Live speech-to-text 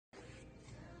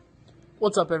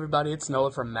What's up, everybody? It's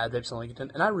Noah from Mad Vapes in Lincoln,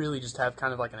 and I really just have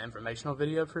kind of like an informational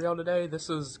video for y'all today.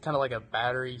 This is kind of like a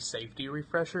battery safety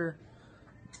refresher.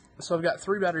 So I've got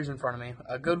 3 batteries in front of me.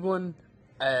 A good one,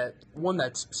 one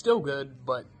that's still good,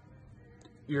 but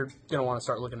you're going to want to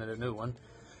start looking at a new one.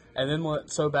 And then one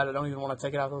so bad I don't even want to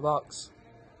take it out of the box.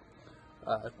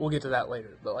 We'll get to that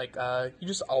later. But you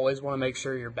just always want to make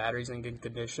sure your battery's in good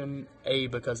condition. A,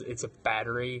 because it's a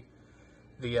battery.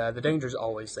 The danger's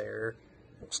always there.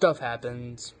 Stuff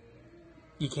happens.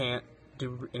 You can't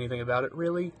do anything about it,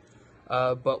 really.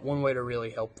 But one way to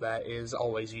really help that is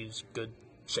always use good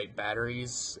shaped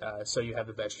batteries, so you have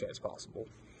the best chance possible.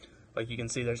 Like you can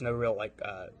see, there's no real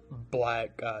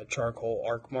black charcoal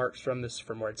arc marks from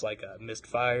where it's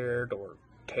misfired or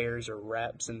tears or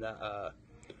rips in the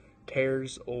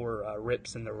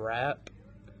rips in the wrap.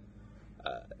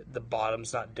 The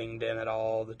bottom's not dinged in at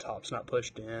all. The top's not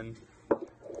pushed in.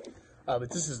 But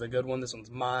this is the good one. This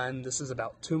one's mine. This is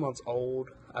about 2 months old.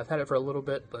 I've had it for a little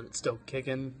bit, but it's still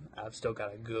kicking. I've still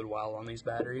got a good while on these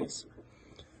batteries.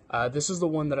 This is the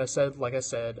one that like I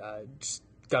said, just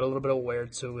got a little bit of wear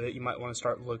to it. You might want to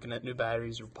start looking at new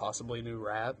batteries or possibly new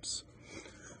wraps.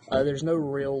 There's no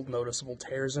real noticeable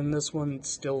tears in this one. It's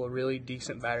still a really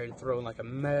decent battery to throw in like a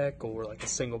mech or like a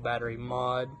single battery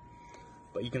mod.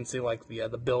 But you can see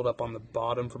the buildup on the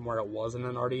bottom from where it was in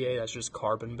an RDA. That's just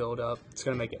carbon buildup. It's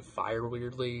going to make it fire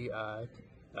weirdly,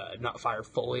 not fire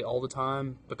fully all the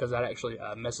time, because that actually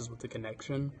messes with the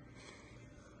connection.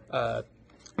 The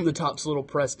top's a little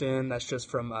pressed in. That's just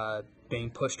from being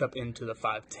pushed up into the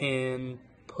 510,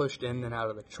 pushed in and out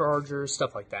of the charger,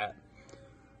 stuff like that.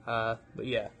 But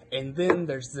yeah, and then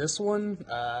there's this one.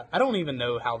 I don't even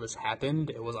know how this happened.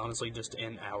 It was honestly just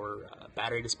in our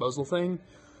battery disposal thing.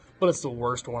 But it's the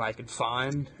worst one I could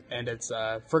find, and it's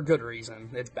for good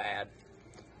reason. It's bad.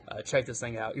 Check this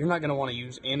thing out. You're not going to want to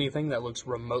use anything that looks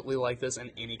remotely like this in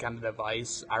any kind of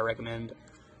device. I recommend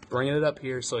bringing it up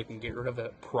here so you can get rid of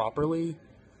it properly.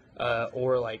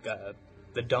 The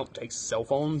dump takes cell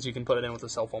phones. You can put it in with a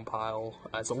cell phone pile.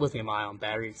 It's a lithium-ion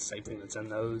battery. It's the same thing that's in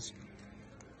those.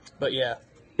 But yeah,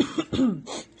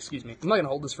 excuse me. I'm not going to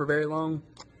hold this for very long.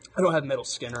 I don't have metal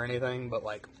skin or anything, but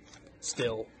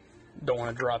still. Don't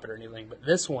want to drop it or anything, but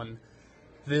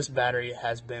this battery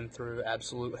has been through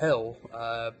absolute hell.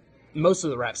 Most of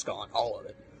the wrap's gone, all of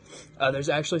it. There's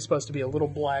actually supposed to be a little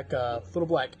black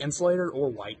insulator or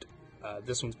white.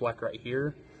 This one's black right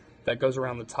here. That goes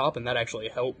around the top, and that actually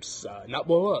helps not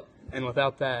blow up. And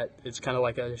without that, it's kind of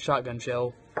like a shotgun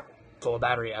shell full of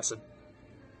battery acid.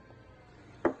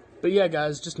 But yeah,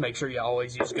 guys, just make sure you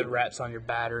always use good wraps on your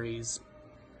batteries.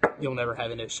 You'll never have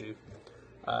an issue.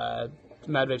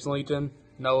 Mad Vapes in Lincoln,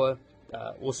 Noah.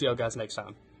 We'll see y'all guys next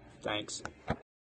time. Thanks.